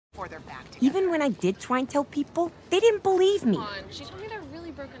before they're back together. Even when I did try and tell people, they didn't believe me. Come on, she told me they're really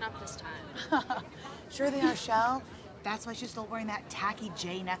broken up this time. Sure they are, Shell. That's why she's still wearing that tacky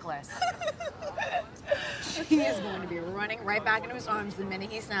J necklace. He is going to be running right back into his arms the minute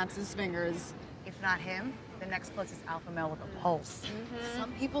he snaps his fingers. If not him, the next closest alpha male with a pulse.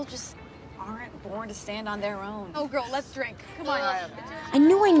 Some people just aren't born to stand on their own. Oh, girl, let's drink. Come on. I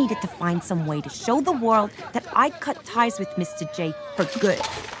knew I needed to find some way to show the world that I'd cut ties with Mr. J for good.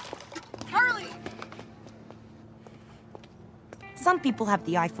 Harley! Some people have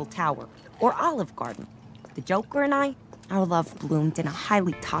the Eiffel Tower or Olive Garden. The Joker and I, our love bloomed in a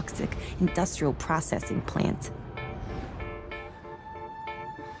highly toxic industrial processing plant.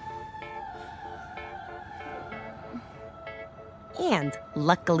 And,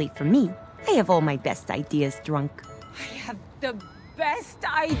 luckily for me, I have all my best ideas drunk. I have the best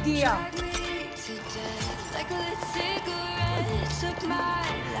idea.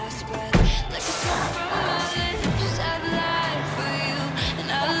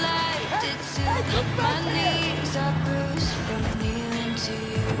 My knees are bruised from kneeling to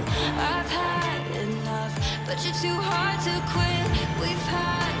you. I've had enough, but you're too hard to quit. We've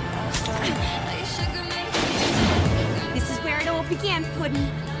had our fun. Now your sugar makes me. This is where it all began, Puddin'.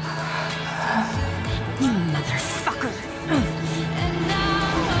 You motherfucker. And now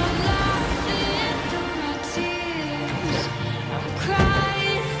I'm laughing through my tears. I'm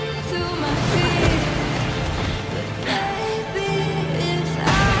crying through my fears. But baby, if I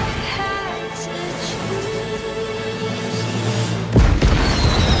had to choose,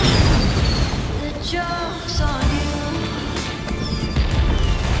 the joke's on you.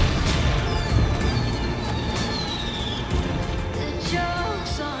 The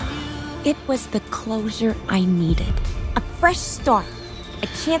joke's on you. It was the closure I needed. A fresh start. A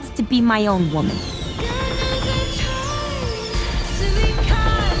chance to be my own woman.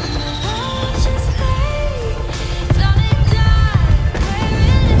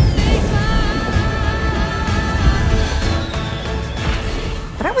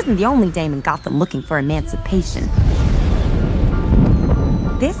 But I wasn't the only dame in Gotham looking for emancipation.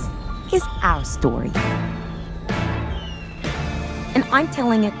 This is our story. And I'm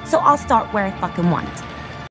telling it, so I'll start where I fucking want.